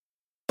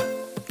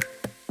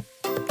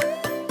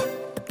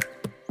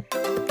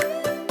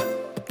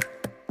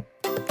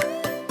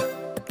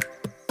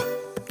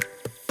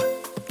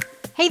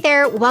Hey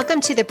there,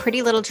 welcome to the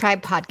Pretty Little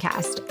Tribe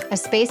podcast, a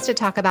space to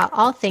talk about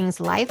all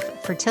things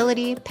life,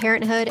 fertility,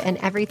 parenthood, and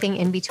everything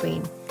in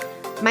between.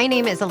 My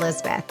name is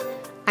Elizabeth.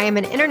 I am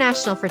an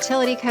international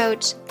fertility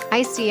coach,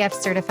 ICF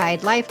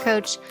certified life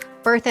coach,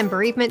 birth and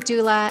bereavement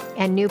doula,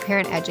 and new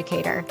parent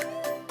educator.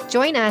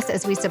 Join us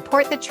as we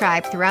support the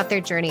tribe throughout their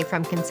journey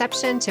from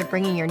conception to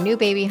bringing your new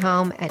baby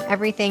home and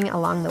everything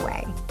along the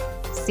way.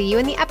 See you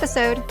in the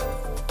episode.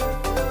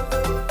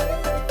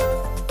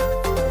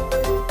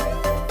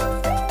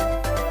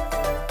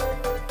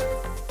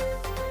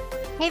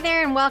 Hey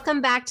there, and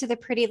welcome back to the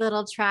Pretty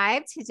Little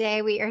Tribe.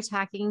 Today we are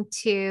talking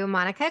to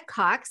Monica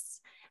Cox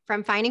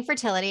from Finding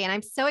Fertility, and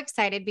I'm so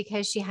excited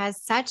because she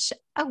has such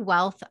a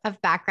wealth of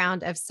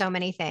background of so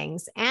many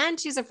things, and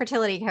she's a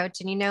fertility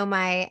coach, and you know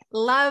my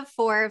love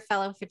for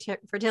fellow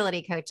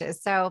fertility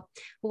coaches. So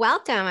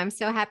welcome. I'm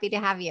so happy to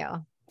have you.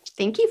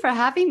 Thank you for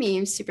having me.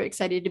 I'm super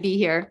excited to be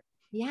here.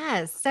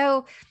 Yes.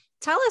 So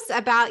tell us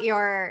about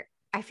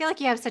I feel like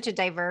you have such a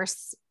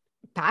diverse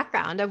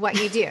background of what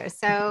you do.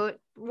 So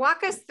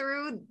walk us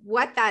through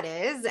what that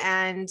is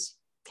and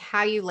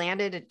how you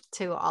landed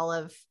to all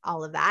of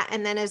that.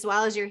 And then as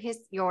well as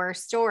your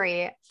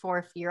story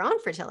for your own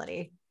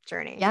fertility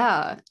journey.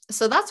 Yeah.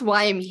 So that's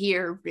why I'm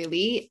here,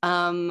 really.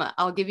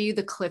 I'll give you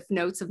the cliff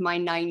notes of my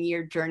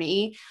 9-year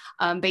journey.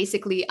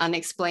 Basically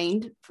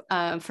unexplained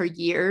for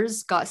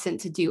years, got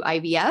sent to do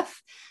IVF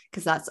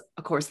because that's,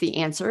 of course, the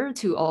answer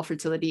to all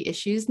fertility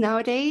issues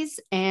nowadays.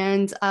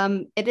 And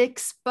it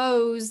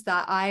exposed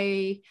that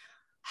I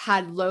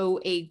had low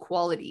egg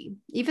quality.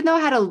 Even though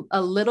I had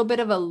a little bit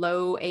of a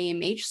low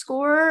AMH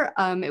score,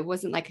 it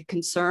wasn't like a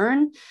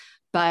concern.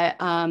 But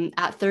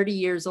at 30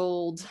 years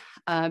old,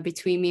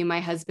 between me and my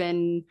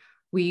husband,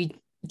 we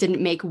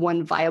didn't make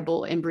one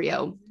viable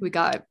embryo. We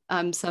got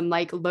some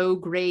like low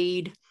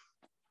grade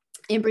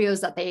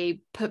embryos that they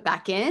put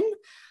back in,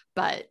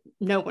 but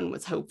no one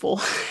was hopeful.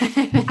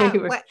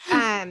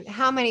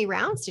 How many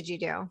rounds did you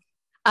do?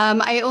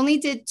 I only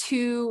did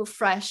 2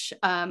 fresh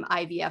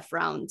IVF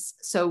rounds.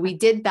 So we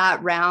did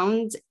that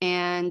round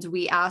and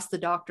we asked the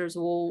doctors,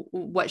 well,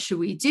 what should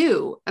we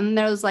do? And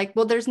there was like,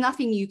 well, there's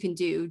nothing you can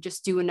do.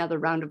 Just do another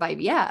round of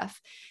IVF.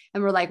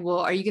 And we're like, well,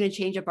 are you going to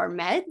change up our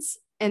meds?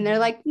 And they're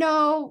like,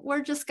 no,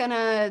 we're just going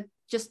to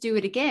do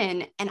it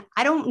again. And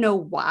I don't know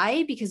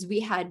why, because we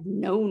had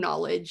no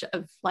knowledge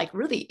of like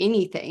really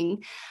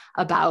anything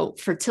about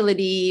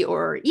fertility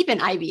or even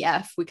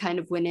IVF. We kind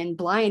of went in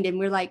blind and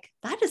we're like,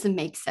 that doesn't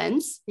make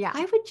sense. Yeah.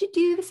 Why would you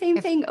do the same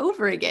thing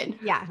over again?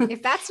 Yeah.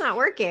 If that's not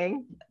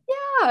working.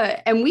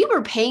 Yeah. And we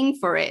were paying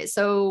for it.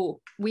 So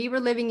we were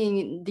living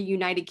in the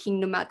United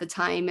Kingdom at the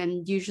time.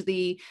 And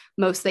usually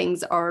most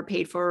things are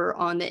paid for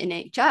on the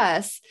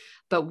NHS,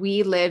 but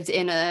we lived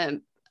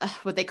in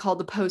what they call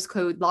the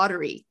postcode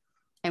lottery.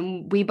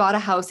 And we bought a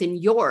house in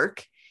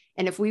York.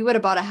 And if we would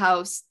have bought a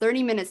house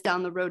 30 minutes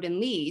down the road in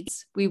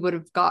Leeds, we would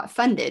have got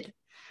funded.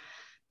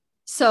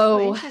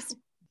 So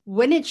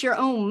when it's your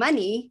own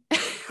money,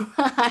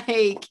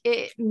 like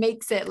it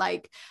makes it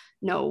like,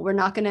 no, we're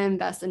not going to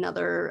invest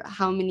another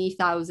how many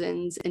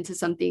thousands into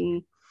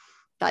something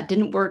that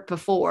didn't work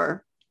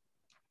before.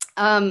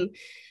 And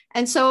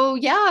so,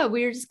 yeah,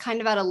 we were just kind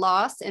of at a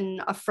loss.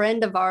 And a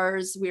friend of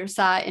ours, we were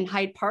sat in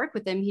Hyde Park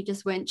with him. He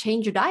just went,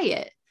 change your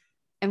diet.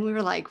 And we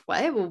were like,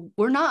 what? Well,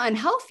 we're not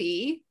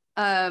unhealthy.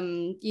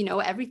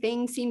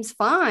 Everything seems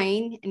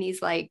fine. And he's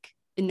like,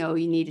 no,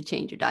 you need to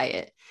change your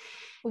diet.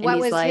 What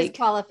was his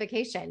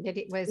qualification?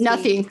 Was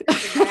nothing?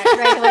 He a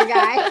regular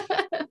guy?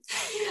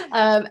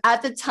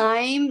 At the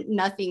time,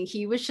 nothing.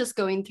 He was just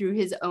going through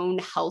his own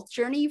health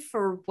journey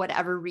for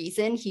whatever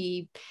reason.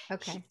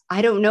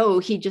 I don't know.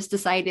 He just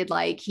decided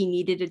like he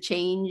needed a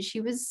change.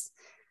 He was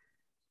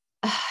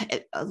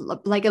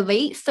like a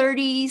late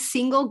 30s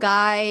single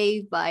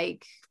guy,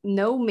 like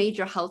no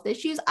major health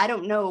issues. I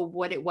don't know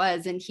what it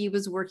was. And he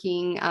was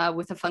working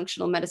with a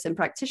functional medicine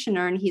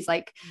practitioner. And he's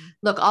like,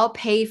 look, I'll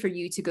pay for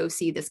you to go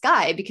see this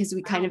guy, because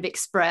we kind of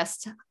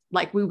expressed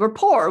like we were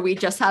poor. We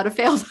just had a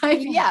failed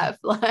IVF.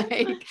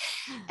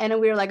 And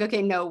we were like,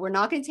 okay, no, we're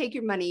not going to take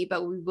your money,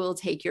 but we will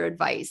take your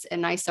advice.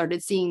 And I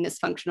started seeing this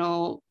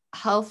functional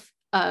health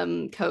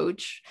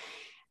coach.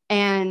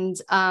 And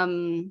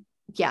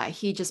yeah,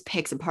 he just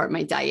picks apart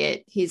my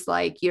diet. He's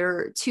like,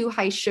 you're too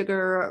high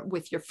sugar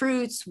with your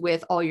fruits,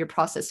 with all your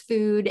processed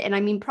food. And I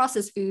mean,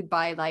 processed food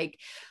by like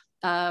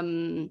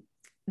the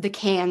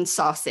canned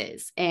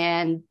sauces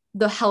and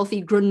the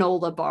healthy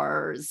granola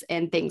bars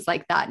and things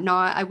like that.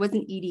 I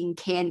wasn't eating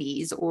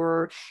candies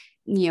or,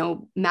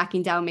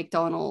 macking down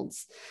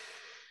McDonald's.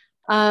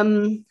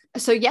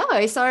 So yeah,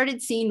 I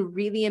started seeing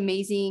really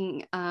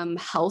amazing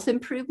health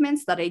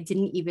improvements that I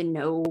didn't even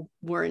know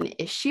were an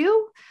issue.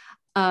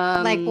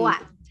 Like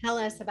what? Tell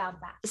us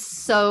about that.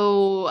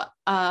 So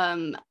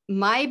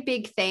my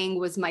big thing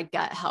was my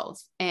gut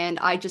health. And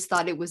I just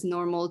thought it was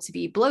normal to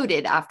be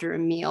bloated after a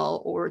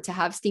meal, or to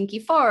have stinky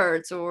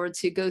farts, or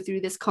to go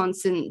through this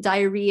constant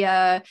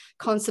diarrhea,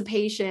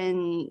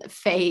 constipation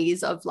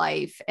phase of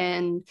life.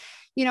 And,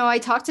 you know, I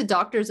talked to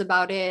doctors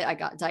about it. I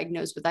got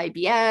diagnosed with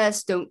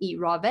IBS, don't eat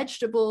raw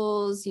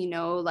vegetables, you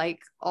know, like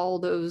all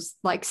those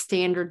like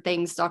standard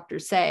things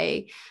doctors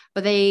say,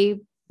 but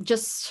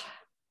just,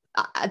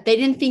 they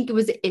didn't think it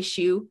was an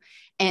issue,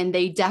 and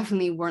they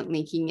definitely weren't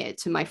linking it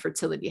to my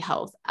fertility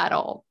health at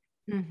all.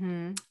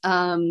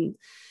 Mm-hmm.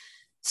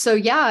 So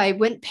yeah, I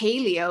went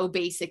paleo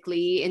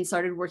basically and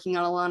started working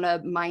on a lot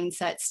of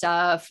mindset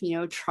stuff, you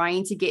know,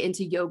 trying to get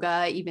into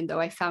yoga, even though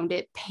I found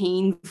it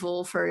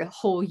painful for a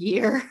whole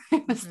year.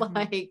 It was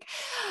like,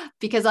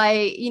 because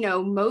you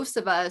know, most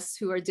of us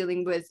who are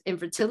dealing with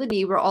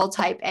infertility, we're all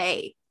type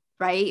A,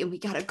 right? And we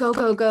got to go,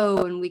 go, go.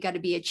 And we got to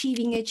be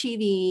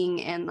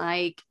achieving. And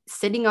like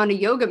sitting on a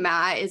yoga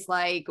mat is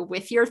like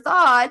with your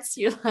thoughts,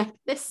 you're like,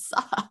 this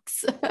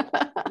sucks.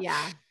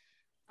 Yeah.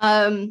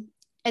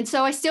 And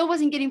so I still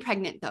wasn't getting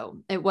pregnant though.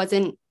 It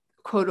wasn't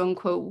quote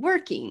unquote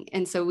working.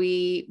 And so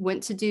we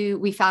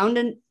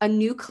found a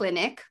new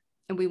clinic,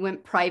 and we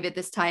went private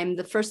this time.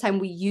 The first time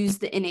we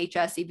used the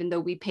NHS, even though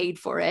we paid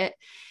for it.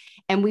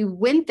 And we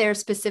went there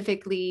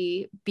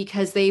specifically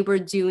because they were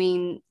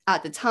doing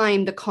at the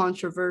time the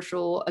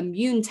controversial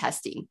immune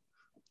testing.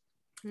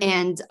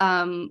 Mm.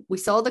 And we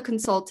saw the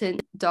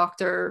consultant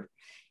doctor,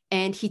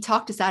 and he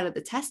talked us out of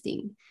the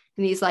testing.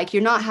 And he's like,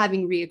 you're not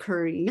having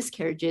reoccurring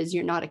miscarriages.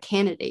 You're not a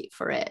candidate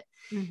for it.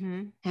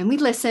 Mm-hmm. And we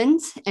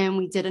listened, and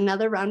we did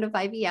another round of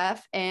IVF,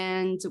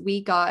 and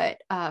we got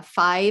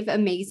 5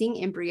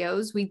 amazing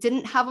embryos. We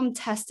didn't have them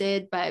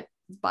tested, but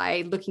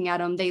by looking at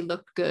them, they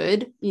looked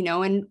good, you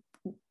know, and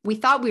we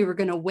thought we were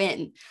going to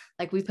win.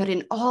 Like we put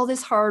in all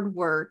this hard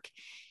work,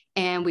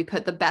 and we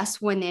put the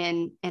best one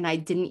in, and I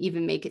didn't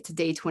even make it to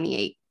day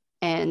 28.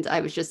 And I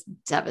was just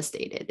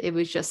devastated. It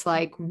was just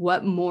like,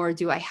 what more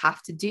do I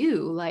have to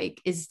do? Like,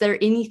 is there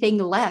anything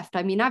left?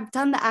 I mean, I've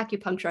done the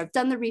acupuncture, I've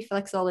done the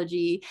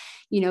reflexology,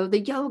 you know, the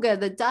yoga,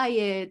 the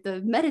diet,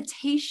 the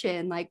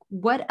meditation, like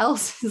what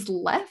else is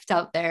left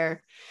out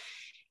there?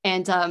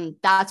 And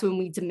that's when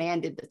we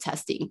demanded the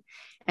testing.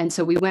 And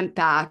so we went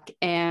back,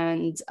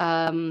 and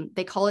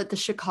they call it the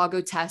Chicago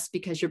test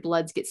because your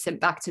bloods get sent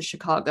back to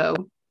Chicago.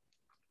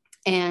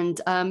 And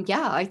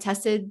I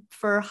tested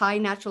for high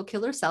natural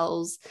killer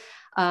cells.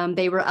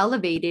 They were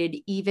elevated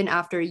even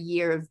after a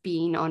year of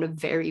being on a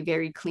very,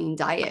 very clean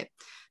diet.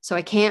 So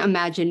I can't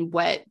imagine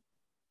what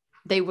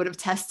they would have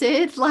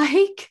tested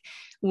like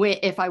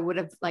if I would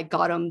have like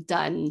got them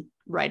done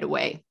right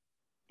away.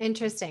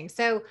 Interesting.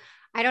 So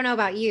I don't know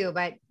about you,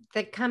 but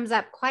that comes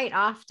up quite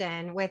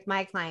often with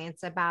my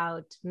clients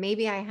about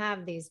maybe I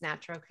have these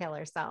natural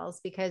killer cells,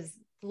 because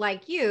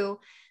like you,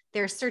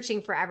 they're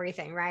searching for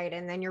everything, right?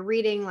 And then you're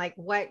reading like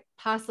what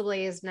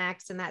possibly is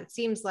next. And that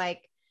seems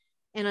like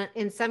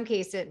in some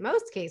cases,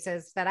 most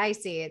cases that I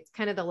see, it's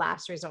kind of the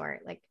last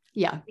resort. Like,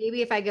 yeah,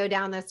 maybe if I go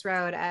down this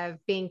road of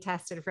being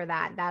tested for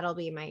that, that'll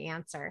be my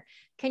answer.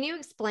 Can you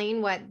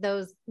explain what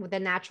the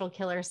natural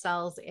killer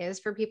cells is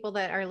for people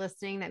that are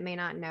listening that may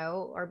not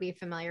know or be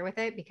familiar with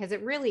it? Because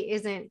it really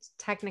isn't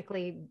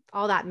technically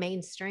all that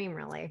mainstream,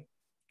 really.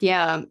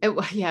 Yeah,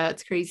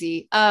 it's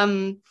crazy.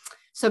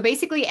 So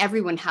basically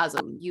everyone has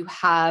them. You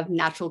have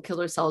natural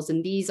killer cells,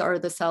 and these are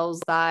the cells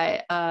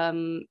that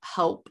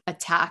help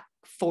attack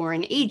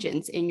foreign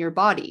agents in your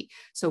body.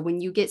 So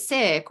when you get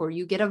sick or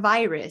you get a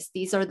virus,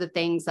 these are the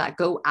things that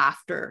go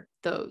after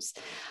those.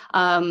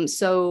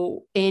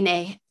 So in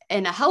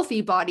a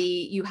healthy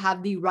body, you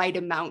have the right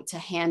amount to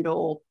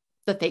handle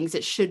the things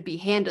it should be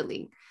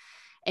handling.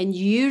 And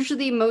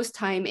usually most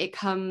time it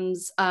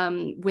comes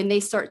when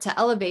they start to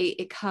elevate,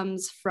 it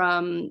comes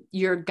from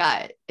your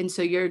gut. And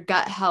so your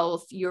gut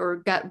health, your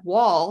gut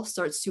wall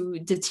starts to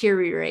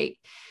deteriorate.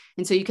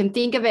 And so you can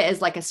think of it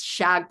as like a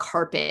shag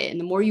carpet. And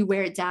the more you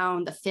wear it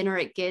down, the thinner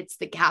it gets,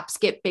 the gaps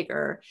get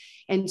bigger.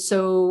 And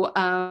so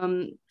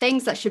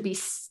things that should be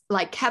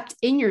like kept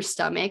in your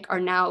stomach are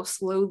now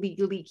slowly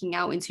leaking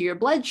out into your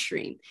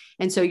bloodstream.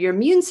 And so your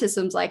immune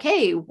system's like,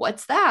 hey,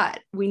 what's that?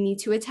 We need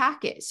to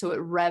attack it. So it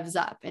revs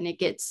up and it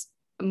gets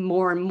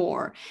more and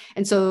more.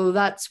 And so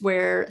that's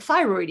where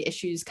thyroid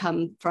issues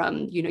come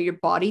from. You know, your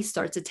body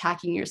starts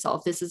attacking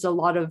yourself. This is a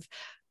lot of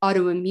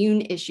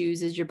autoimmune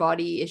issues, is your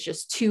body is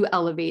just too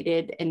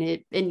elevated and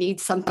it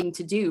needs something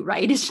to do,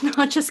 right? It's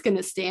not just going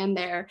to stand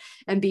there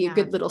and be a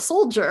good little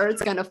soldier.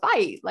 It's going to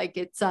fight like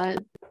it's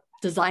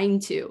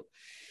designed to.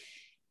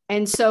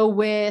 And so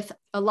with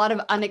a lot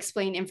of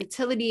unexplained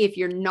infertility, if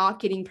you're not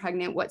getting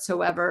pregnant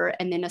whatsoever,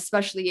 and then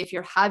especially if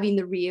you're having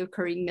the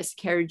reoccurring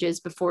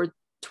miscarriages before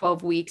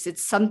 12 weeks,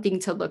 it's something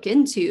to look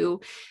into,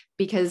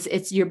 because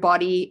it's your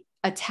body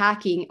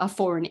attacking a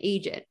foreign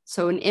agent.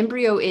 So an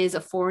embryo is a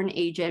foreign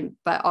agent,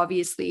 but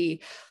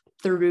obviously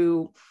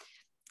through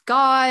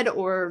God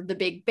or the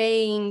Big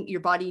Bang, your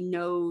body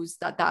knows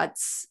that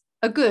that's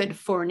a good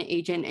foreign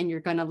agent and you're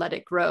going to let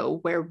it grow.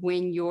 Where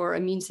when your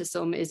immune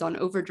system is on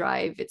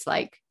overdrive, it's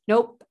like,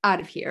 nope, out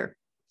of here.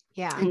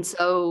 Yeah. And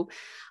so,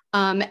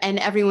 and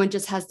everyone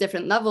just has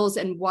different levels.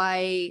 And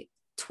why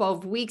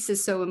 12 weeks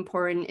is so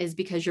important is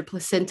because your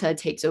placenta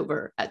takes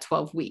over at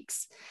 12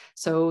 weeks.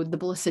 So the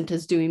placenta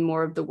is doing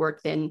more of the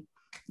work than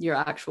your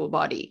actual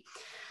body.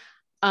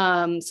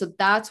 So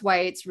that's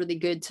why it's really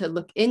good to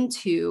look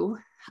into.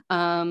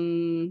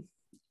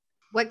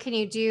 What can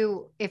you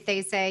do if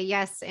they say,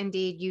 yes,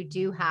 indeed, you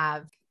do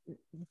have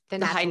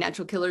the high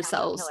natural killer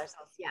cells?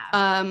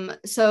 Yeah.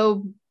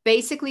 So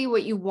basically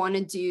what you want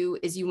to do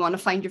is you want to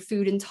find your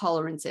food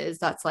intolerances.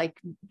 That's like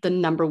the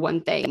number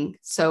one thing.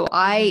 So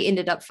I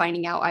ended up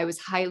finding out I was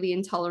highly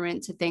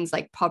intolerant to things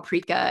like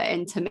paprika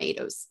and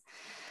tomatoes.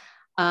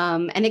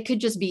 And it could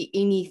just be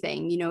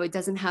anything, it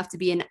doesn't have to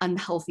be an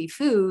unhealthy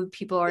food.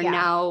 People are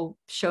now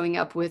showing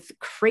up with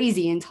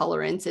crazy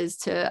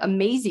intolerances to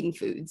amazing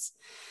foods.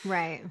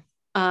 Right.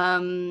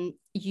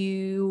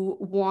 You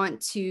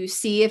want to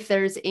see if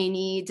there's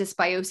any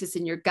dysbiosis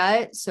in your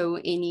gut. So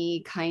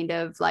any kind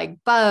of like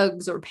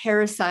bugs or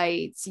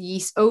parasites,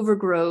 yeast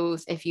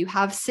overgrowth, if you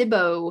have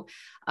SIBO,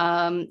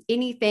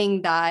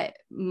 anything that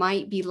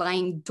might be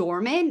lying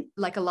dormant.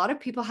 Like a lot of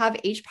people have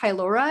H.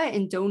 pylori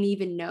and don't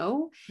even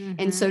know.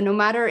 And so no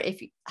matter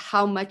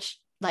how much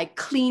like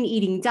clean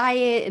eating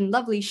diet and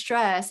lovely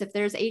stress, if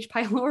there's H.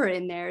 pylori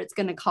in there, it's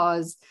going to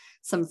cause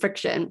some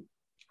friction.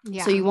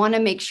 Yeah. So you want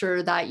to make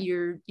sure that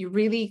you're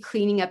really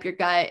cleaning up your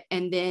gut.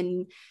 And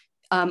then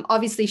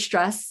obviously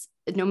stress,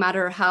 no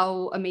matter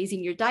how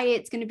amazing your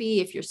diet's going to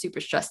be, if you're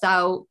super stressed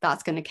out,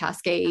 that's going to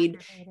cascade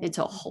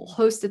into a whole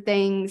host of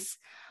things.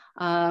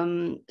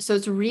 So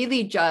it's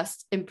really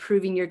just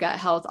improving your gut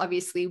health.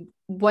 Obviously,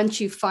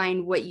 once you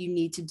find what you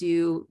need to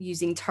do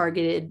using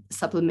targeted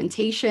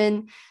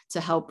supplementation to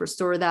help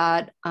restore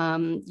that,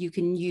 you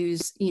can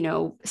use,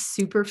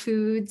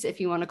 superfoods, if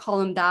you want to call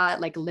them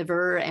that, like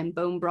liver and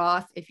bone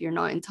broth, if you're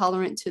not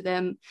intolerant to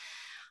them.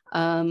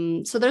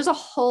 So there's a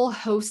whole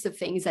host of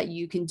things that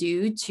you can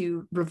do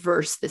to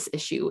reverse this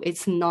issue.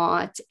 It's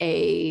not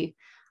a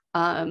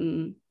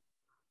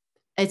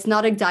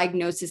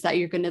diagnosis that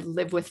you're going to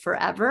live with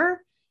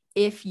forever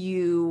if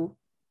you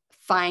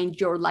find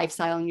your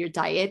lifestyle and your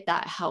diet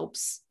that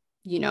helps,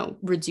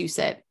 reduce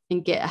it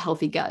and get a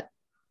healthy gut.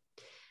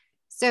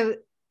 So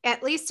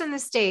at least in the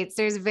States,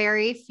 there's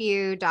very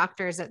few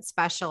doctors that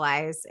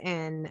specialize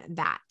in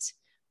that.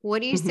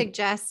 What do you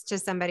suggest to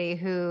somebody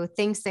who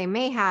thinks they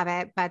may have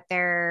it, but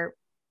they're,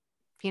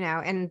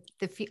 in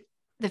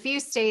the few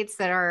states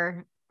that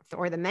are,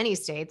 or the many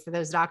states that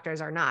those doctors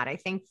are not? I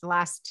think the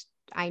last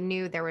I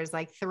knew there was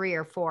like 3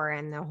 or 4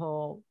 in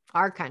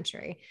our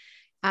country.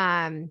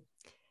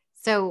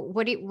 So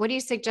what do you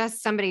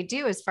suggest somebody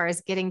do as far as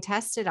getting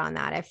tested on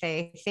that, if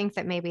they think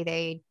that maybe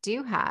they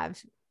do have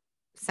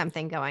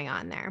something going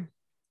on there?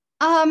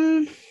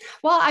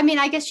 Well, I mean,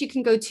 I guess you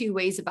can go 2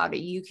 ways about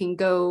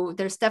it.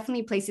 There's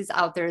definitely places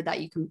out there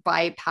that you can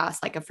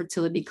bypass like a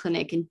fertility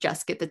clinic and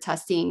just get the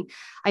testing.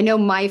 I know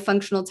my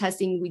functional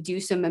testing, we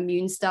do some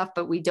immune stuff,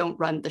 but we don't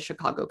run the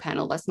Chicago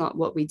panel. That's not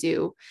what we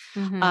do.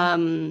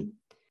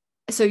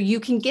 So you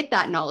can get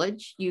that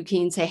knowledge. You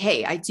can say,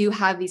 hey, I do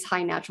have these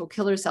high natural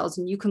killer cells,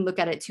 and you can look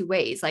at it 2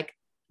 ways. Like,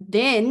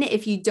 then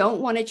if you don't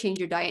want to change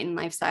your diet and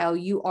lifestyle,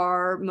 you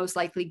are most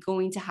likely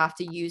going to have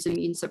to use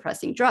immune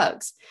suppressing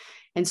drugs.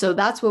 And so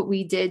that's what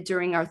we did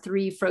during our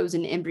 3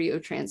 frozen embryo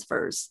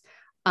transfers.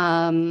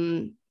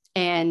 And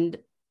 2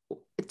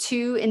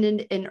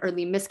 in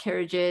early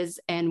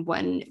miscarriages, and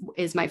 1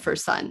 is my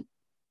first son.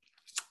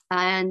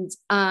 And,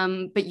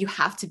 but you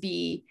have to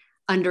be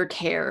under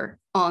care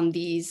on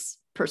these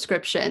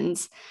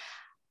prescriptions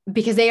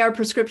because they are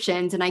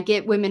prescriptions. And I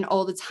get women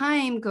all the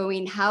time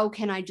going, how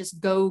can I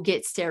just go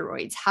get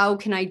steroids? How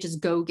can I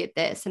just go get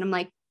this? And I'm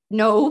like,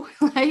 no,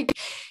 like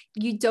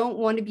you don't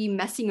want to be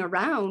messing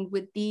around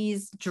with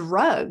these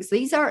drugs.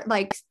 These are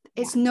like,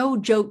 it's no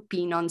joke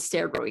being on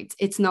steroids.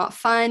 It's not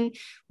fun.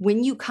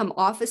 When you come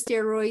off of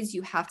steroids,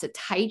 you have to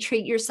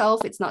titrate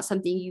yourself. It's not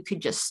something you could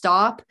just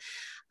stop.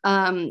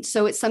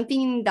 So it's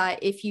something that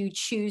if you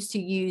choose to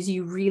use,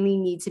 you really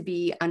need to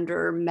be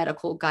under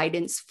medical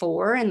guidance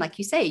for. And like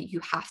you say, you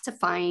have to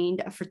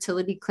find a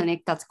fertility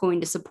clinic that's going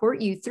to support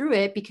you through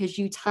it, because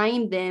you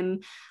time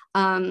them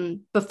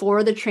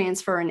before the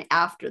transfer and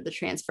after the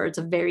transfer. It's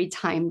a very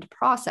timed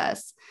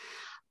process.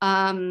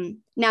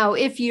 Now,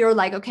 if you're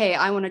like, okay,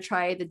 I want to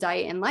try the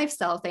diet and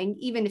lifestyle thing,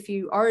 even if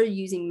you are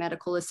using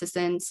medical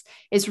assistance,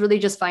 it's really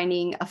just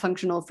finding a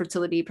functional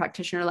fertility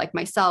practitioner like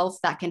myself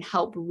that can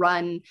help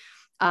run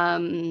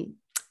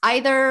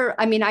either.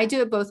 I mean, I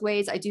do it both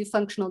ways. I do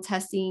functional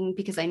testing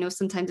because I know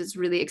sometimes it's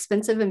really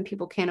expensive and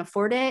people can't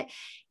afford it.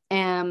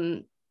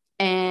 And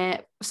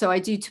so I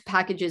do 2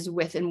 packages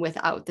with and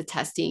without the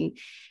testing.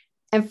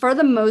 And for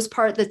the most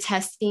part, the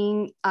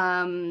testing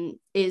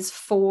is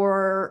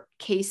for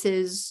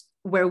cases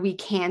where we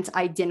can't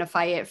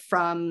identify it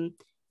from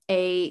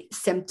a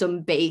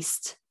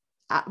symptom-based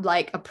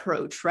like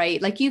approach,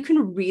 right? Like you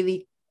can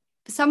really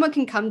someone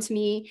can come to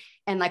me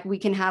and like, we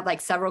can have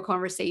like several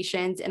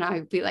conversations and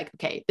I'll be like,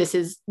 okay, this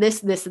is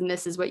this, and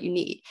this is what you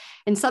need.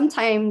 And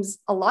sometimes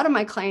a lot of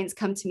my clients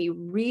come to me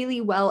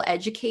really well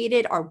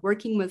educated, are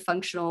working with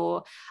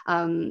functional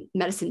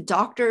medicine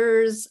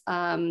doctors.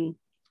 And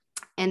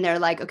they're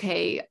like,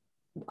 okay,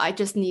 I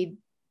just need,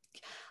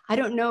 I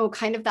don't know,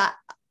 kind of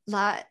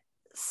that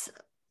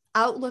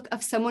outlook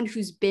of someone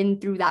who's been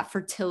through that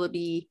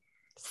fertility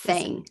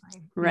thing,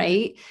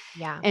 right?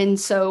 Yeah. And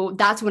so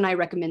that's when I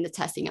recommend the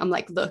testing. I'm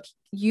like, look,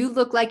 you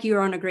look like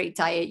you're on a great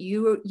diet.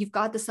 You've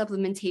got the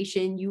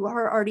supplementation. You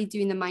are already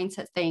doing the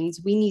mindset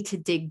things. We need to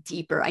dig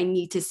deeper. I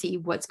need to see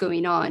what's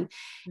going on.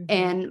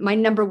 And my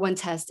number one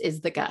test is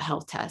the gut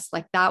health test.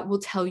 Like that will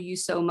tell you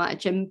so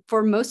much. And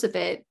for most of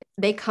it,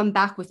 they come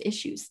back with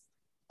issues.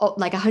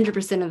 Like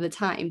 100% of the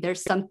time,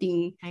 there's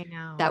something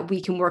that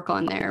we can work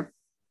on there.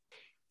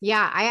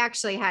 Yeah, I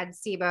actually had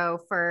SIBO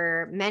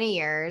for many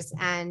years.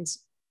 And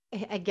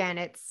again,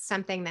 it's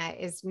something that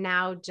is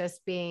now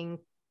just being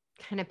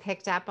kind of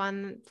picked up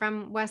on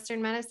from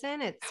Western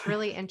medicine. It's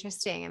really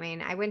interesting. I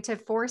mean, I went to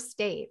 4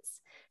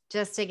 states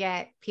just to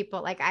get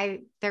people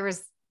there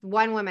was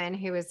one woman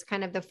who was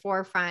kind of the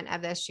forefront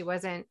of this. She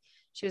was a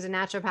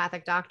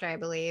naturopathic doctor, I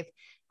believe.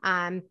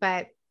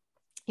 But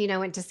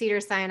went to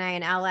Cedars-Sinai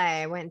in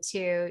LA, went to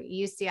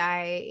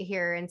UCI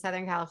here in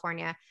Southern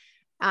California,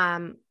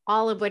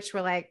 all of which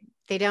were like,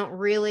 they don't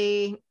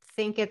really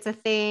think it's a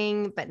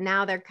thing, but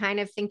now they're kind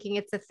of thinking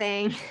it's a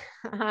thing.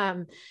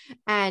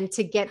 And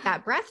to get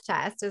that breath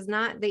test is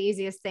not the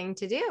easiest thing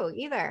to do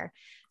either.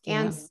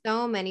 Yeah. And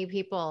so many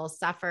people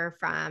suffer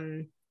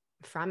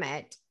from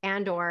it,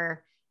 and,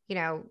 or,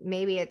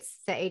 maybe it's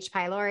the H.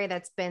 pylori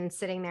that's been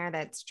sitting there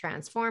that's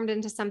transformed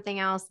into something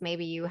else.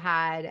 Maybe you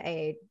had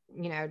a,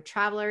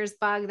 traveler's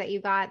bug that you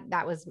got.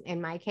 That was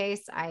in my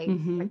case. I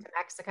went to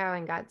Mexico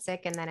and got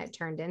sick, and then it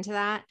turned into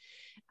that.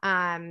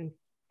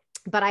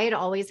 But I had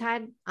always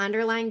had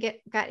underlying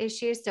gut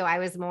issues. So I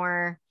was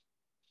more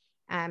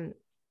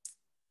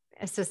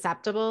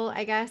susceptible,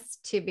 I guess,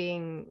 to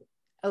being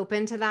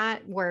open to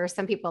that, where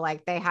some people,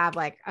 like, they have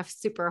like a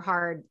super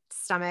hard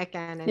stomach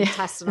and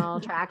intestinal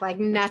tract, like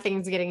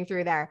nothing's getting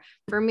through there.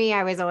 For me,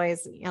 I was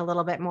always a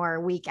little bit more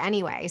weak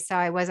anyway. So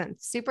I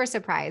wasn't super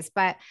surprised,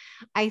 but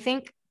I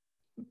think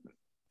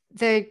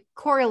the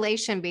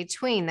correlation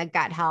between the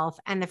gut health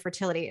and the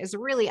fertility is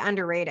really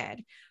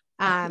underrated.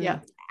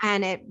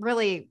 And it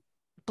really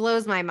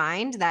blows my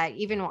mind that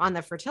even on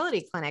the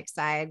fertility clinic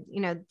side,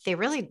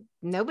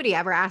 nobody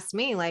ever asked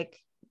me, like,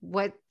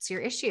 what's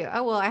your issue?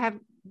 Oh, well, I have,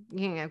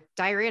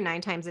 diarrhea 9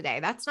 times a day.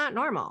 That's not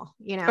normal,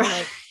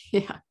 like,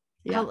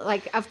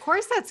 like, of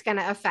course that's going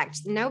to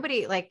affect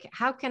nobody. Like,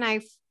 how can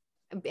I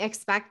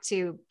expect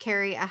to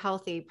carry a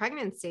healthy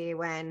pregnancy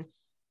when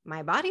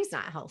my body's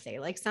not healthy?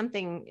 Like,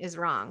 something is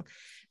wrong.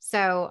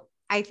 So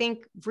I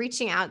think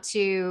reaching out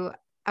to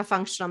a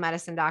functional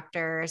medicine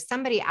doctor,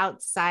 somebody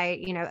outside,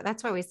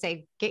 that's why we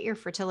say, get your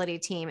fertility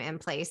team in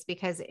place,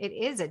 because it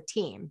is a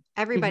team.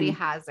 Everybody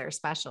has their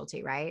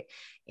specialty, right?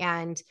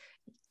 And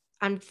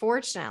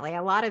unfortunately,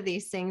 a lot of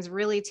these things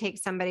really take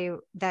somebody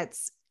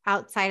that's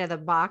outside of the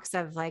box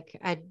of like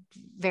a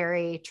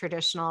very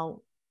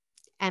traditional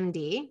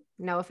MD.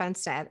 No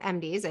offense to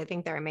MDs. I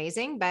think they're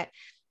amazing, but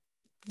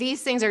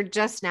these things are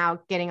just now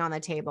getting on the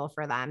table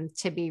for them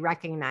to be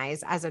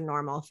recognized as a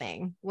normal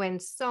thing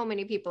when so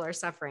many people are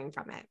suffering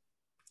from it.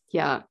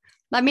 Yeah.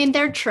 I mean,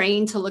 they're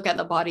trained to look at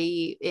the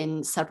body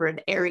in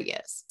separate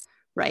areas,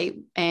 right?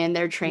 And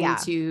they're trained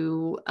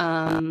to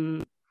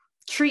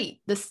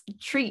treat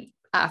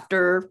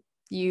after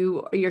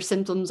your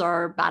symptoms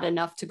are bad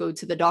enough to go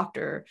to the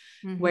doctor,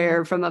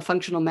 where from a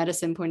functional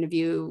medicine point of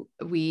view,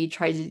 we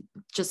try to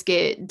just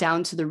get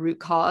down to the root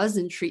cause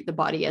and treat the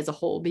body as a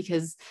whole,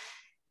 because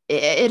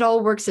it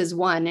all works as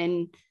one.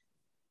 And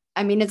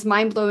I mean, it's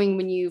mind blowing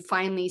when you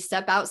finally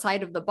step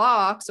outside of the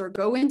box or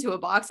go into a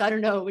box. I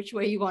don't know which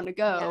way you want to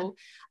go.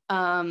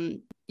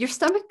 Your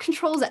stomach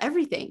controls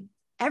everything.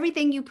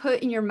 Everything you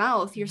put in your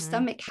mouth, your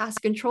stomach has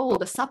control,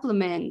 the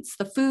supplements,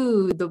 the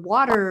food, the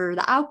water,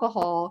 the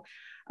alcohol.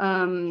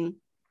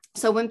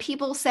 So when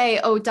people say,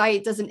 oh,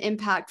 diet doesn't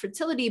impact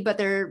fertility, but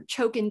they're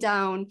choking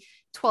down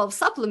 12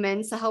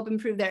 supplements to help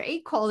improve their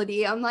egg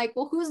quality, I'm like,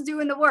 well, who's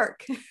doing the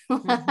work?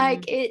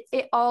 Like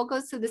it all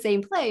goes to the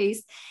same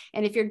place.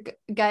 And if your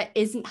gut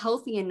isn't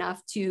healthy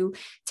enough to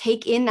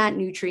take in that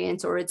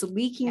nutrients, or it's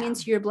leaking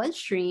into your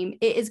bloodstream,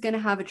 it is going to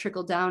have a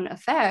trickle down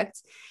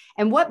effect.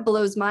 And what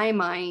blows my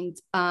mind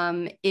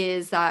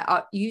is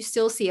that you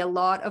still see a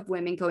lot of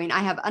women going, I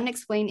have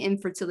unexplained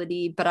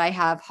infertility, but I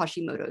have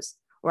Hashimoto's,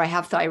 or I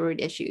have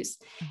thyroid issues.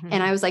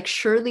 And I was like,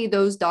 surely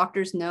those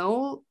doctors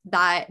know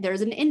that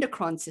there's an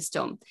endocrine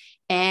system,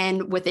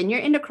 and within your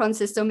endocrine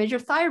system is your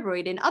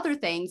thyroid and other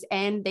things,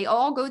 and they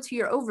all go to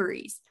your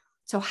ovaries.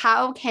 So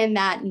how can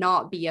that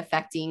not be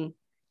affecting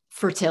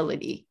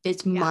fertility?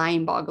 It's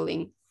mind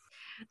boggling.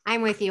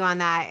 I'm with you on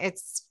that.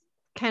 It's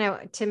kind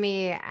of, to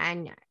me,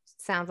 and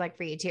sounds like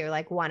for you too,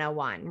 like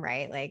 101,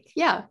 right? Like,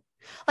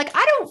 like,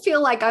 I don't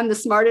feel like I'm the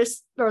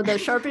smartest or the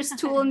sharpest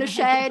tool in the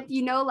shed.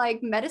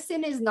 Like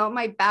medicine is not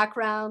my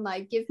background.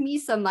 Like give me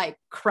some like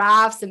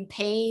crafts and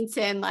paints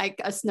and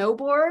like a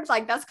snowboard.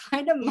 Like that's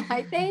kind of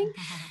my thing.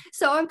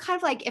 So I'm kind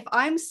of like, if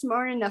I'm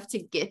smart enough to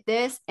get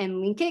this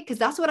and link it, because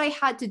that's what I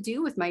had to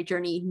do with my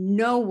journey.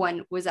 No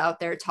one was out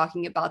there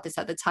talking about this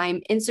at the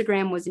time.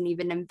 Instagram wasn't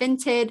even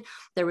invented.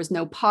 There was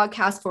no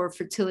podcast for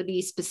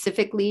fertility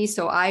specifically.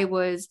 So I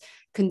was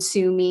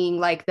consuming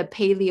like the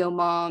Paleo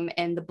Mom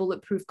and the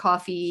Bulletproof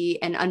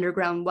Coffee and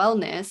Underground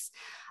Wellness,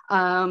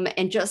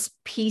 and just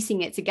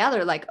piecing it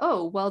together like,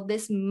 oh, well,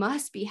 this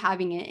must be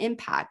having an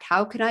impact.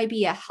 How could I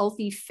be a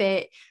healthy,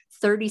 fit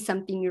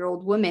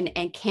 30-something-year-old woman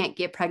and can't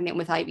get pregnant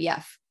with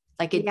IVF?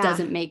 Like it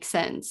doesn't make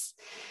sense.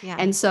 Yeah.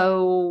 And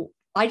so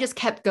I just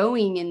kept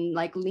going and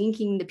like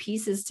linking the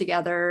pieces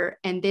together.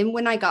 And then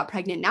when I got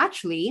pregnant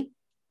naturally,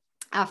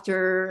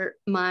 after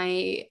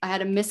I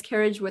had a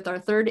miscarriage with our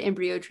third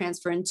embryo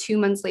transfer, and 2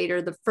 months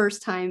later, the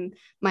first time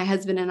my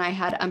husband and I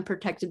had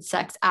unprotected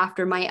sex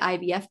after my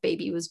IVF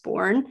baby was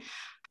born,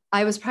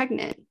 I was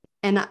pregnant.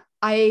 And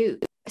I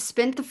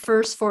spent the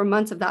first 4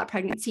 months of that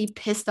pregnancy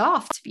pissed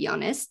off, to be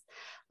honest.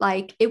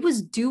 Like it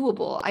was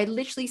doable. I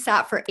literally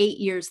sat for 8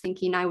 years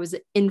thinking I was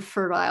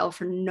infertile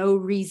for no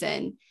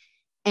reason.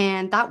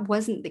 And that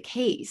wasn't the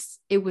case.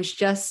 It was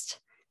just,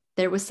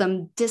 there was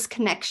some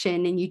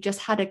disconnection and you just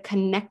had to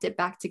connect it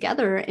back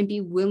together and be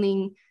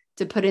willing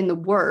to put in the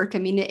work. I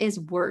mean, it is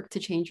work to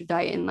change your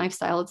diet and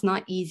lifestyle. It's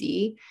not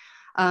easy.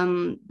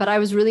 But I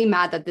was really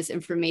mad that this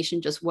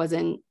information just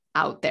wasn't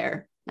out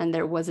there and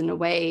there wasn't a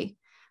way.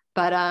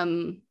 But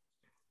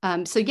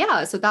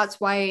so that's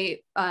why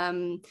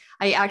I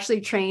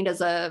actually trained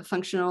as a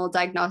functional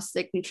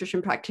diagnostic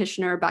nutrition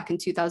practitioner back in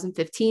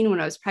 2015 when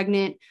I was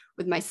pregnant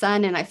with my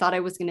son, and I thought I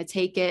was going to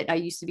take it. I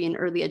used to be in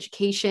early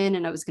education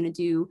and I was going to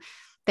do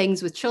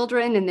things with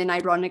children. And then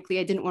ironically,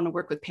 I didn't want to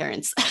work with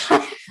parents.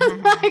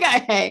 And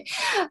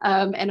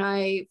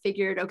I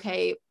figured,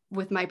 okay,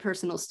 with my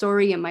personal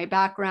story and my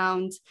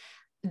background,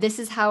 this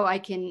is how I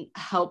can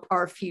help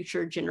our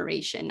future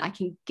generation. I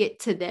can get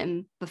to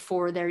them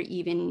before they're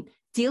even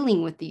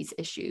dealing with these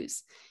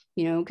issues,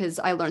 because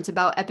I learned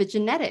about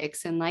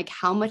epigenetics and like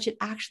how much it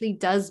actually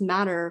does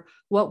matter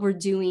what we're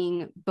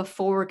doing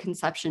before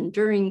conception,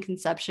 during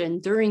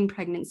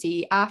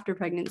pregnancy, after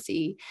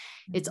pregnancy.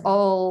 Mm-hmm. It's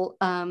all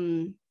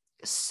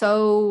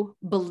so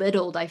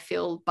belittled, I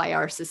feel, by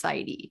our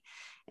society.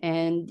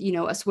 And,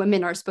 us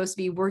women are supposed to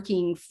be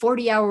working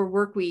 40-hour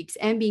work weeks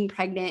and being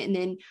pregnant and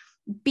then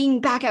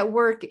being back at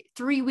work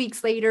 3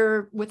 weeks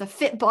later with a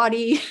fit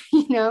body,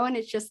 and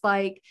it's just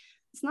like,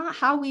 it's not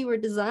how we were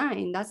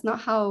designed. That's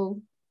not how,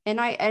 and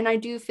I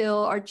do feel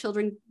our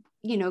children,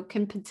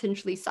 can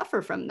potentially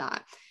suffer from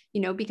that,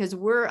 because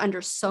we're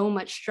under so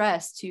much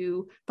stress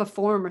to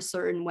perform a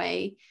certain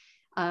way,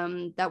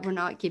 that we're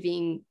not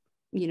giving,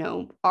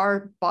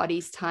 our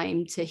bodies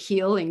time to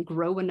heal and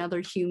grow another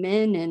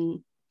human and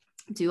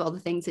do all the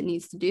things it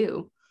needs to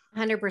do.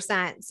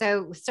 100%.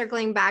 So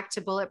circling back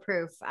to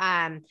Bulletproof,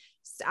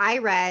 I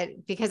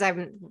read, because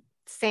I'm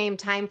same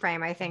time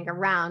frame, I think,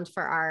 around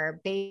for our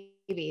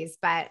babies,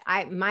 but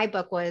my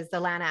book was the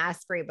Lana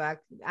Asprey book,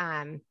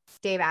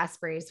 Dave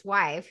Asprey's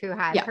wife, who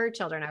had her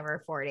children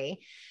over 40.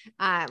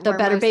 The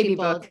Better Baby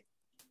book.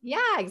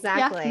 Yeah,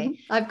 exactly.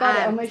 Yeah. I've got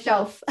it on my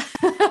shelf.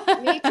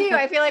 Me too.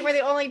 I feel like we're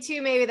the only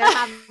two maybe that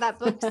have that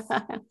book,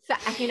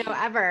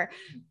 ever.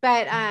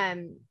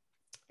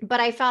 But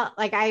I felt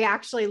like I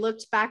actually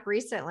looked back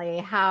recently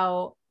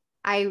how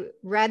I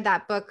read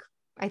that book.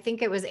 I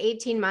think it was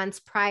 18 months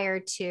prior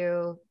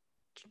to,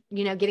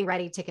 getting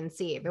ready to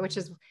conceive, which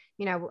is,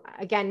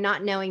 again,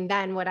 not knowing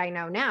then what I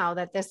know now,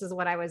 that this is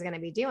what I was going to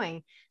be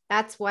doing.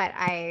 That's what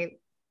I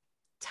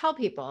tell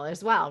people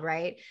as well.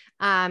 Right.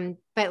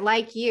 But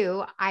like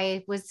you,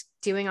 I was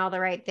doing all the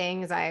right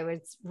things. I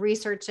was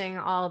researching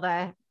all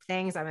the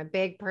things. I'm a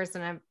big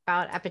person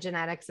about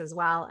epigenetics as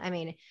well. I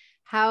mean,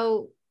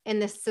 how in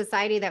the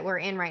society that we're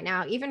in right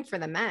now, even for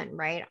the men,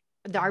 right?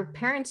 Our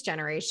parents'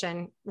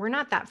 generation, we're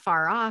not that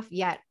far off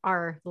yet.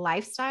 Our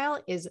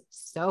lifestyle is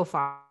so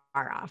far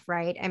off,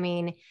 right? I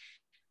mean,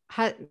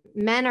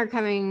 men are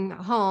coming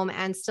home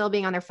and still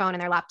being on their phone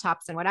and their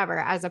laptops and whatever,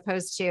 as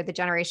opposed to the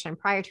generation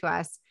prior to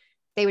us.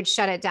 They would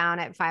shut it down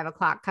at 5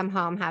 o'clock, come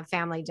home, have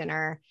family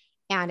dinner.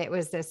 And it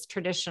was this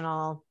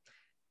traditional,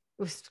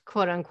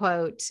 quote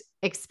unquote,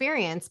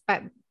 experience.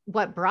 But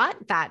what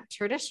brought that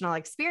traditional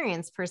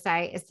experience per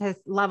se is this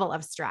level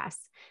of stress.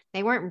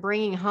 They weren't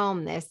bringing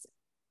home this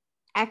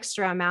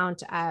extra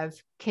amount of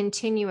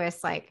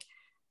continuous,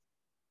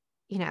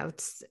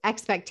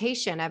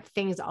 expectation of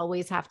things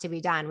always have to be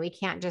done. We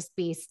can't just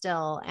be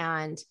still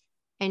and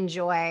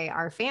enjoy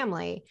our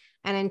family.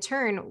 And in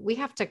turn, we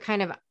have to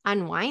kind of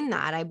unwind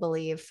that, I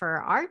believe,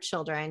 for our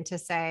children to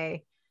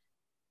say,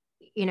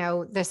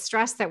 the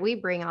stress that we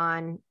bring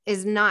on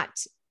is not,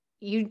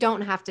 you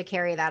don't have to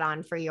carry that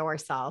on for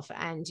yourself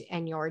and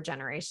your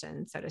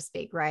generation, so to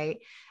speak. Right.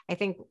 I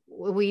think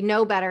we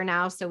know better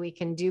now, so we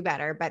can do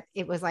better, but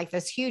it was like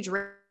this huge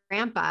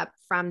ramp up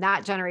from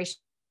that generation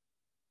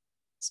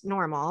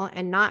normal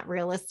and not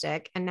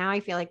realistic. And now I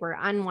feel like we're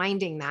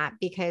unwinding that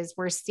because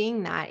we're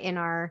seeing that in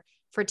our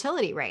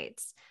fertility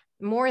rates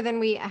more than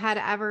we had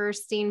ever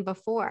seen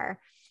before.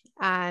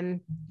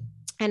 And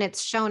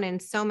it's shown in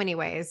so many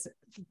ways,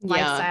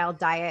 lifestyle,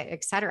 diet,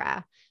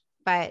 etc.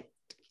 But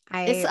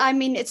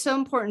it's so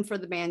important for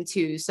the man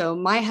too. So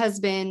my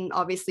husband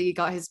obviously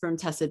got his sperm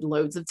tested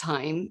loads of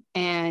time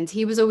and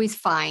he was always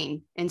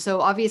fine. And so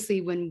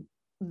obviously when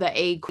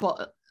the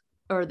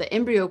the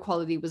embryo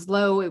quality was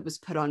low, it was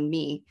put on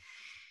me.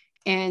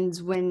 And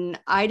when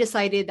I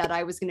decided that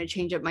I was going to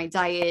change up my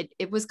diet,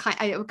 I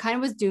kind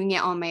of was doing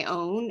it on my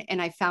own.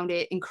 And I found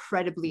it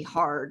incredibly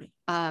hard,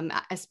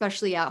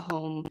 especially at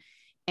home.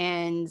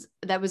 And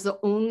that was the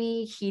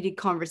only heated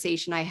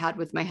conversation I had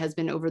with my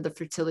husband over the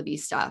fertility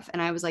stuff.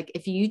 And I was like,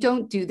 if you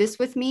don't do this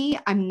with me,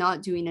 I'm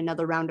not doing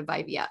another round of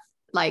IVF.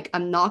 Like,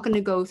 I'm not going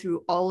to go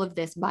through all of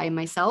this by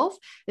myself,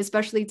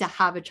 especially to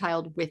have a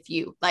child with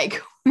you.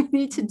 Like, we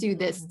need to do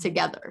this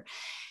together.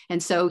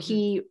 And so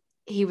he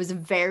was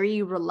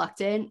very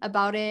reluctant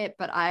about it,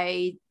 but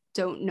I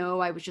don't know.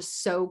 I was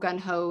just so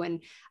gung-ho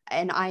and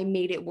I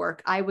made it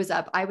work. I was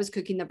up, I was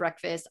cooking the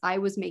breakfast, I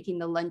was making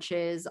the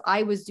lunches,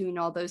 I was doing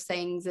all those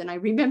things. And I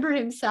remember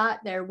him sat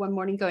there one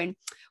morning going,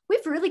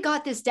 we've really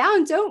got this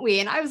down, don't we?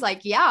 And I was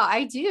like, yeah,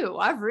 I do.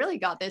 I've really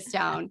got this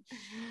down.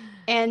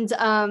 And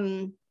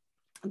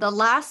the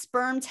last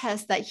sperm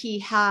test that he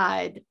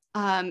had,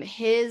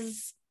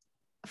 his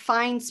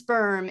fine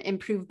sperm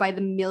improved by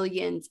the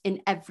millions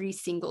in every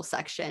single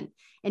section.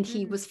 And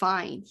he was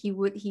fine.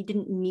 He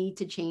didn't need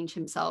to change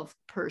himself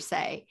per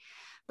se,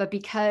 but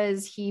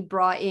because he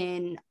brought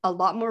in a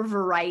lot more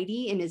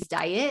variety in his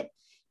diet,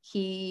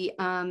 he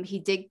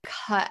did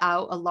cut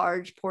out a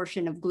large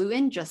portion of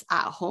gluten just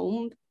at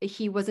home.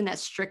 He wasn't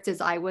as strict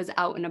as I was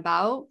out and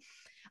about.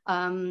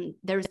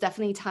 There's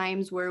definitely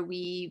times where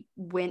we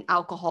went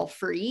alcohol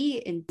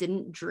free and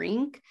didn't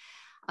drink.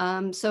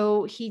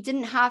 So he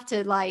didn't have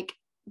to like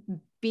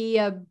be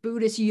a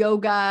Buddhist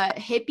yoga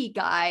hippie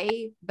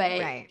guy,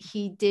 but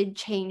he did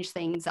change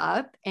things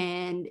up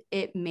and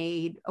it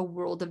made a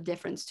world of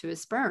difference to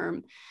his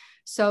sperm.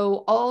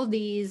 So all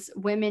these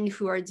women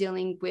who are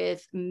dealing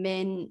with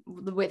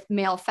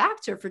male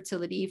factor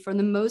fertility, for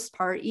the most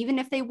part, even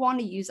if they want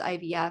to use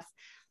IVF,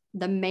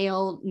 the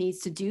male needs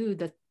to do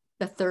the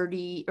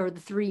 30 or the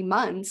 3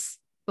 months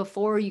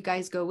before you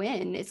guys go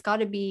in. It's got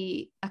to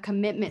be a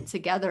commitment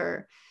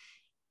together.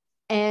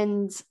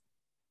 And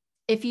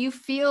if you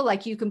feel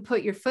like you can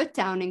put your foot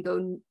down and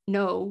go,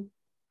 no,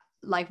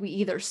 like we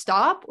either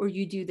stop or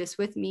you do this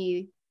with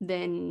me,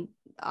 then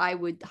I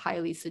would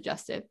highly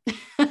suggest it.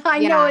 I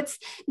know it's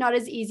not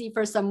as easy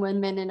for some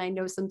women. And I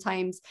know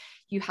sometimes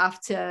you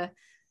have to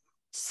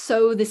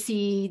sow the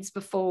seeds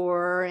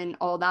before and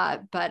all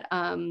that. But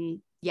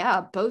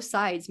both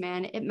sides,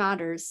 man, it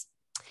matters.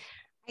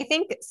 I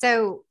think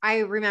so. I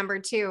remember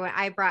too,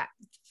 I brought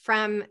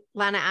from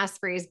Lana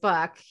Asprey's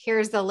book,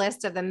 here's the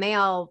list of the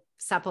male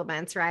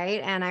supplements,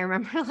 right? And I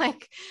remember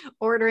like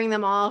ordering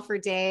them all for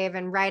Dave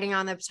and writing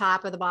on the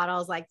top of the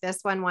bottles, like this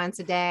one once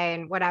a day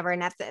and whatever.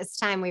 And at this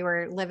time we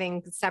were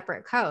living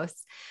separate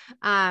coasts.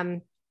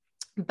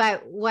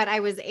 But what I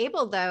was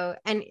able though,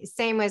 and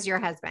same was your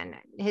husband,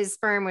 his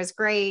sperm was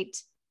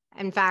great.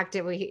 In fact,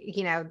 it was,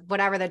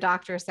 whatever the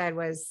doctor said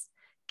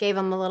gave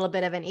him a little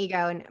bit of an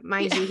ego. And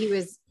mind you, he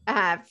was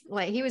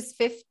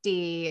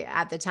 50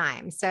 at the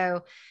time.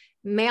 So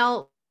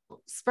male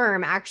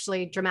sperm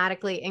actually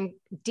dramatically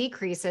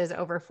decreases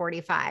over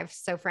 45.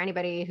 So for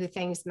anybody who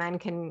thinks men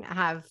can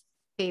have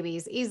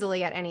babies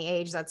easily at any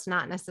age, that's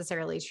not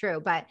necessarily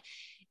true. But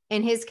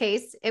in his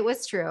case, it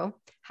was true.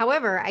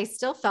 However, I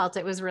still felt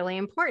it was really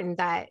important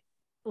that,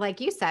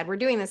 like you said, we're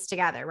doing this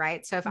together,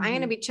 right? So if I'm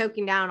going to be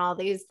choking down all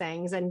these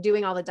things and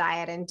doing all the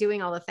diet and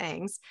doing all the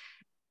things,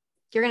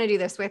 you're going to do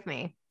this with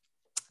me.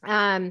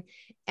 And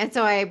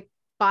so I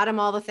bought him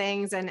all the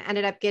things and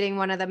ended up getting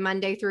one of the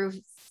Monday through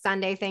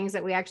Sunday things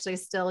that we actually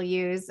still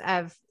use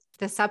of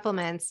the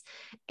supplements.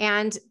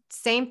 And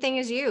same thing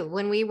as you,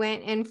 when we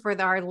went in for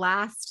our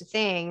last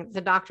thing,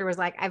 the doctor was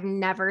like, I've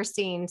never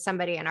seen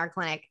somebody in our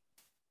clinic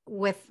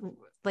with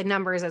the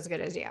numbers as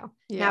good as you.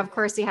 Yeah. Now, of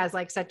course, he has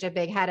like such a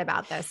big head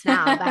about this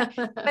now,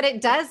 but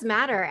it does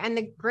matter. And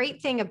the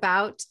great thing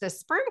about the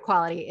sperm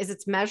quality is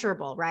it's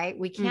measurable, right?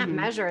 We can't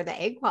measure the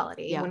egg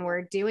quality when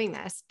we're doing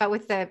this, but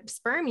with the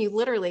sperm, you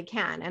literally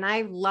can. And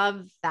I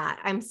love that.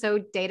 I'm so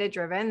data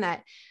driven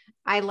that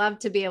I love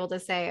to be able to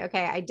say,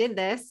 okay, I did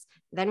this,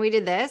 then we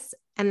did this,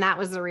 and that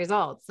was the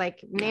results.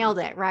 Like nailed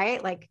it,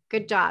 right? Like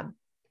good job.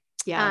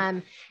 Yeah.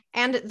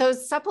 And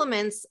those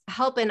supplements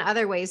help in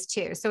other ways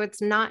too. So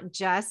it's not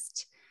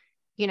just,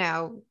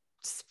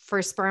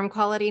 for sperm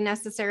quality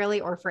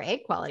necessarily, or for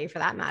egg quality for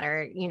that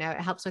matter.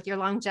 It helps with your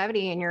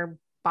longevity in your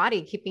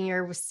body, keeping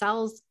your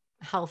cells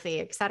healthy,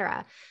 et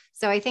cetera.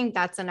 So I think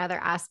that's another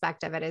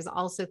aspect of it, is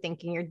also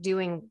thinking you're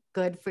doing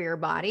good for your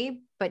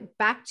body. But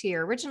back to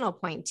your original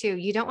point too,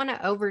 you don't want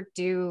to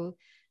overdo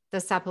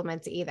the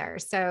supplements either.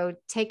 So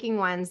taking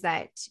ones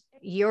that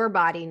your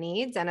body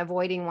needs and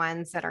avoiding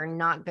ones that are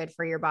not good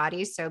for your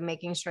body. So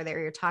making sure that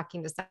you're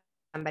talking to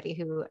somebody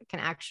who can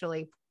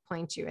actually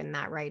point you in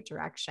that right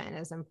direction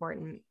is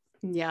important.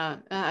 Yeah,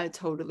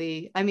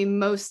 totally. I mean,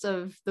 most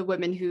of the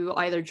women who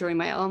either join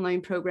my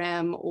online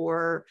program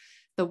or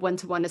the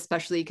one-to-one,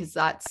 especially because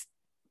that's,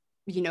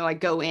 I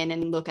go in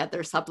and look at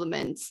their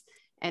supplements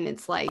and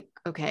it's like,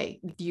 okay,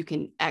 you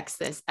can X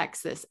this,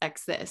 X this,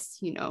 X this,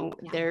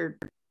 they're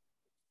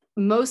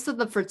most of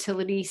the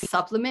fertility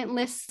supplement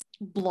list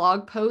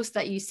blog posts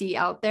that you see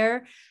out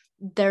there,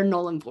 they're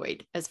null and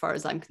void as far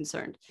as I'm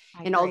concerned.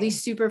 And all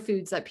these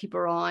superfoods that people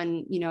are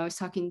on, I was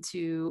talking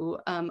to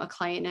a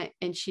client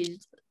and she,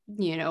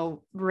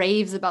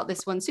 raves about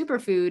this one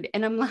superfood.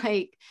 And I'm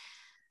like,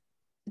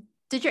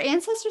 did your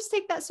ancestors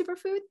take that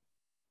superfood?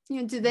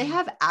 Do they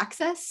have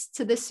access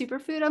to this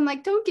superfood? I'm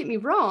like, don't get me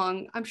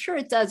wrong. I'm sure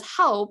it does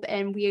help.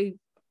 And we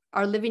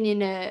are living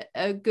in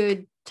a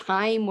good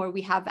time where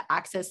we have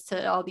access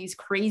to all these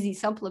crazy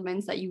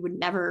supplements that you would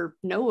never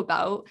know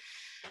about.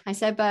 I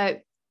said,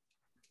 but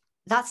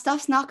that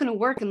stuff's not going to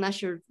work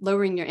unless you're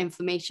lowering your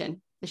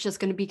inflammation. It's just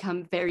going to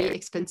become very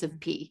expensive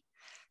pee.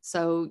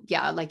 So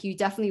yeah, like you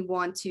definitely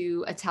want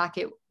to attack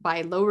it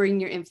by lowering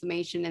your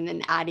inflammation and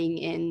then adding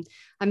in,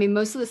 I mean,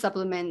 most of the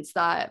supplements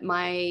that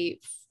my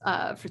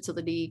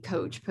fertility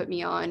coach put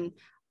me on,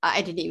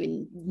 I didn't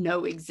even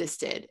know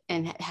existed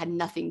and had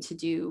nothing to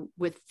do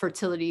with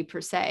fertility per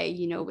se.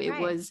 It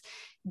was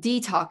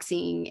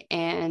detoxing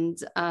and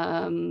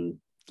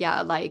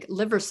like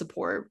liver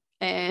support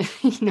and,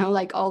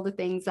 like all the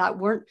things that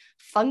weren't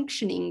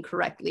functioning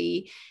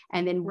correctly.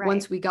 And then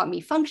once we got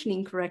me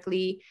functioning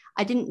correctly,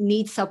 I didn't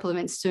need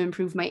supplements to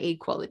improve my egg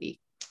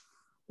quality.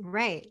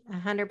 Right.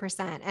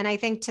 100%. And I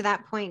think to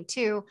that point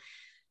too,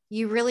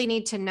 you really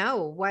need to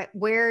know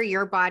where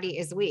your body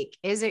is weak.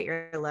 Is it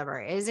your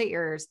liver? Is it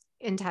your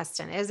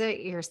intestine? Is it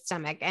your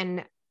stomach?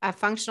 And a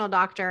functional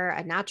doctor,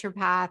 a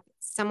naturopath,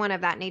 someone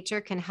of that nature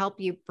can help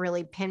you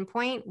really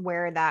pinpoint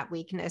where that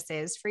weakness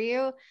is for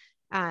you.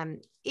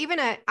 Even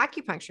an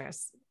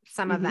acupuncturist,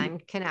 some of them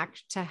can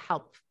act to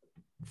help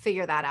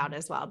figure that out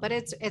as well. But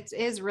it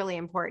is really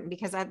important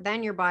because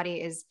then your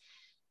body is,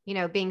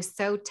 being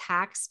so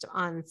taxed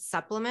on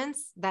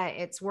supplements that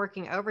it's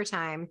working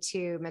overtime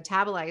to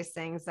metabolize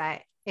things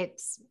that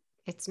it's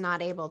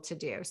not able to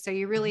do. So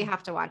you really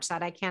have to watch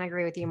that. I can't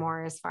agree with you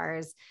more as far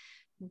as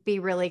be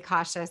really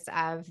cautious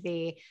of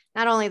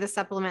not only the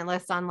supplement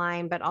list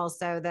online, but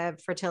also the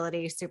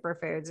fertility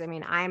superfoods. I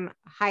mean, I'm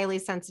highly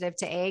sensitive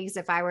to eggs.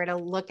 If I were to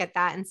look at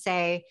that and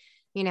say,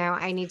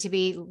 I need to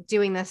be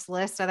doing this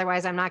list,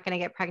 otherwise I'm not going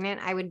to get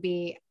pregnant, I would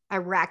be a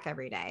wreck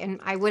every day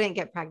and I wouldn't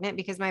get pregnant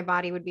because my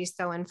body would be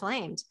so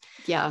inflamed.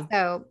 Yeah.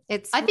 So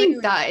I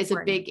think that is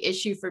a big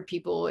issue for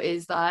people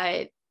is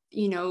that,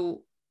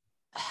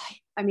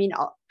 I mean,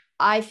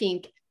 I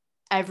think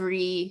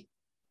every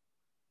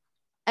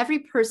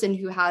person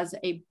who has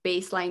a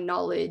baseline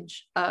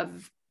knowledge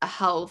of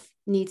health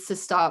needs to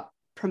stop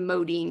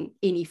promoting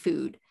any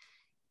food.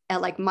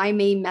 And like my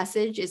main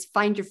message is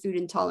find your food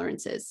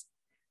intolerances.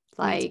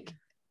 Like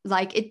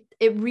it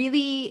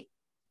really,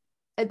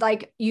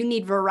 like you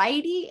need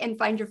variety and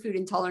find your food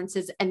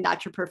intolerances, and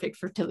that's your perfect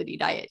fertility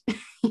diet.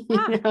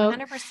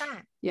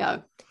 100%. Yeah.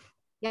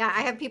 Yeah.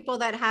 I have people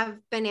that have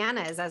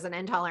bananas as an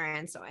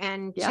intolerance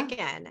and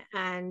chicken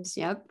and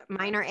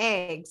mine are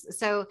eggs.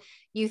 So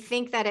you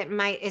think that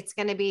it's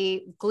going to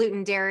be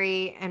gluten,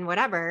 dairy, and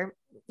whatever.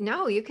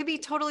 No, you could be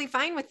totally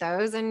fine with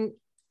those and,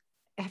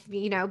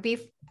 be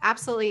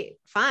absolutely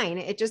fine.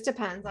 It just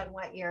depends on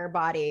what your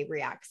body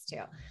reacts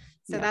to.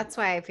 So that's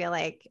why I feel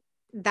like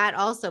that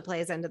also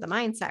plays into the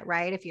mindset,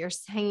 right? If you're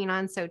hanging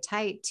on so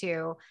tight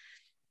to,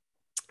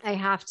 I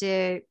have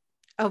to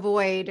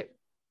avoid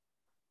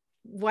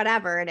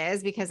whatever it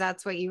is because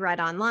that's what you read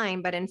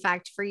online. But in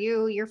fact, for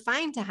you, you're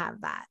fine to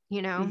have that,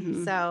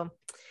 So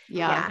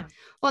yeah.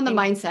 Well, and the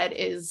mindset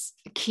is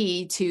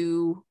key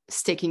to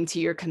sticking to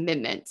your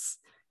commitments.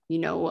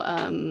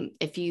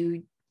 If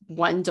you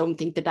don't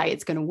think the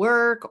diet's going to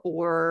work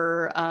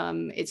or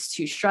it's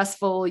too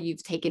stressful,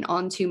 you've taken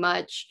on too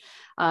much.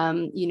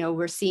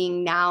 We're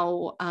seeing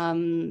now,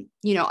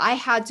 I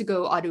had to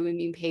go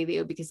autoimmune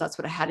paleo because that's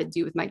what I had to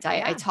do with my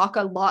diet. I talk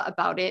a lot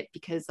about it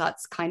because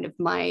that's kind of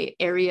my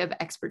area of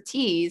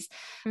expertise,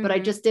 but I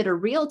just did a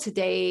reel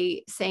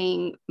today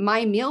saying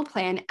my meal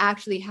plan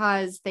actually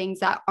has things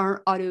that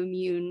aren't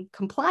autoimmune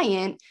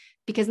compliant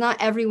because not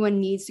everyone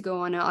needs to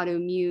go on an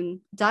autoimmune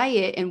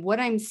diet. And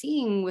what I'm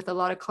seeing with a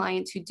lot of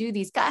clients who do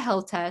these gut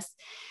health tests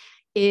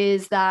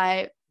is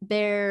that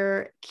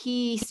their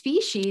key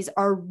species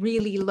are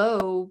really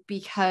low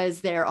because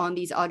they're on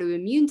these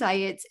autoimmune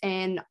diets,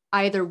 and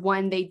either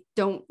one, they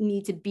don't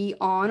need to be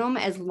on them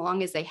as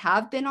long as they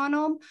have been on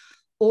them,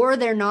 or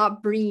they're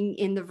not bringing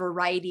in the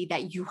variety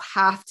that you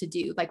have to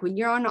do. Like when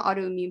you're on an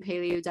autoimmune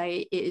paleo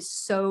diet, it is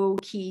so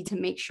key to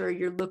make sure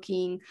you're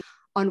looking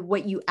on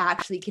what you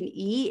actually can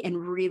eat and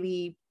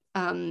really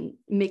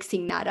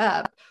mixing that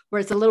up, where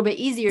it's a little bit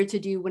easier to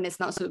do when it's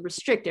not so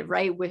restrictive,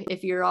 right?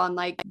 If you're on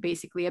like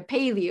basically a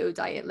paleo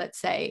diet, let's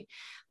say.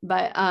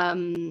 But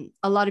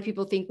a lot of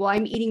people think, well,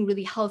 I'm eating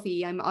really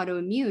healthy, I'm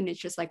autoimmune. It's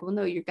just like, well,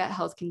 no, your gut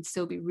health can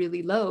still be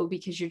really low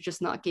because you're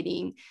just not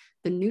getting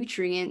the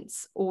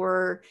nutrients,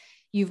 or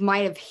you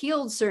might have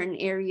healed certain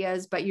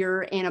areas, but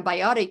your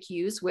antibiotic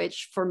use,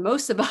 which for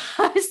most of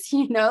us,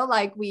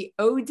 like we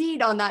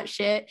OD'd on that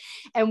shit,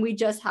 and we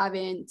just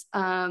haven't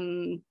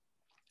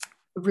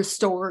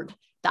restored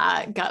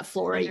that gut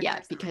flora 100%.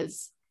 Yet,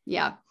 because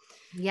yeah.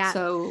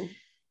 So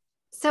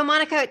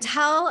Monica,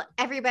 tell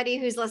everybody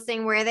who's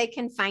listening where they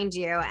can find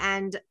you.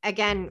 And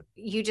again,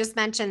 you just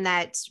mentioned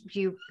that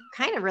you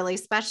kind of really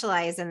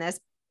specialize in this,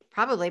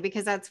 probably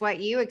because that's what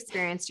you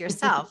experienced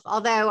yourself.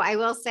 Although I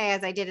will say,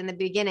 as I did in the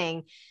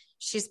beginning,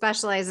 she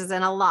specializes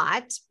in a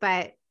lot,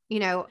 but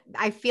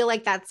I feel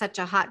like that's such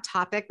a hot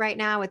topic right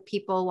now with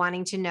people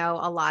wanting to know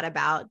a lot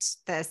about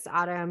this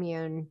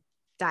autoimmune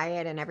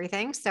diet and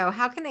everything. So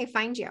how can they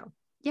find you?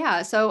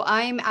 Yeah, so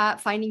I'm at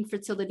Finding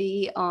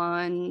Fertility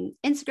on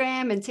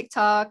Instagram and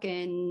TikTok,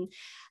 and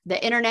the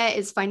internet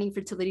is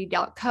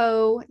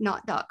findingfertility.co,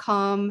 not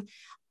 .com.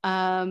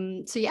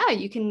 So yeah,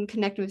 you can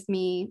connect with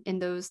me in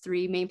those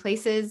three main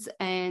places.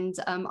 And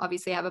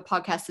obviously I have a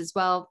podcast as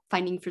well,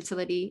 Finding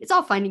Fertility. It's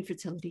all Finding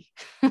Fertility.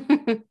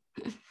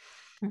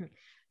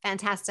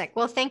 Fantastic.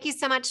 Well, thank you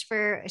so much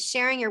for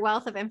sharing your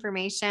wealth of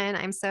information.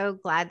 I'm so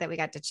glad that we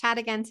got to chat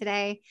again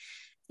today.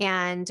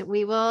 And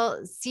we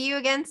will see you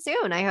again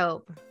soon, I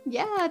hope.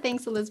 Yeah,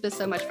 thanks, Elizabeth,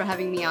 so much for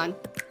having me on.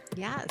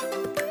 Yes.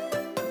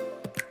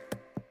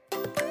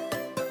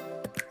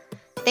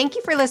 Thank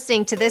you for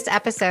listening to this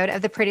episode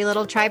of the Pretty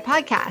Little Tribe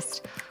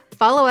podcast.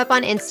 Follow up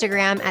on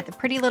Instagram at the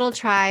Pretty Little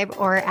Tribe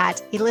or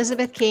at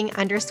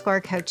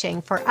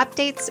ElizabethKing_coaching for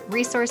updates,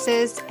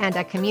 resources, and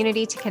a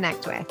community to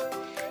connect with.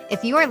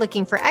 If you are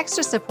looking for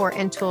extra support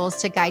and tools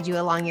to guide you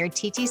along your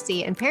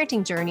TTC and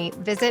parenting journey,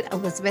 visit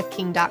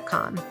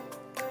ElizabethKing.com.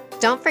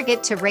 Don't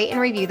forget to rate and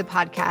review the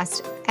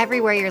podcast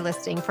everywhere you're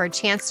listening for a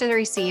chance to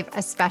receive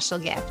a special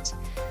gift.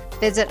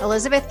 Visit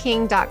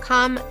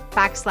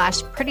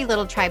ElizabethKing.com/Pretty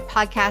Little Tribe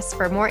podcast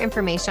for more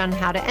information on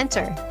how to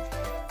enter.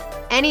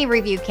 Any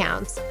review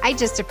counts. I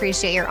just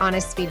appreciate your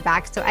honest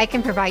feedback so I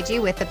can provide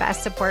you with the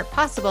best support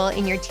possible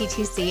in your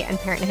TTC and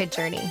parenthood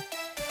journey.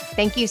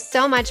 Thank you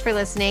so much for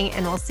listening,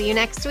 and we'll see you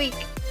next week.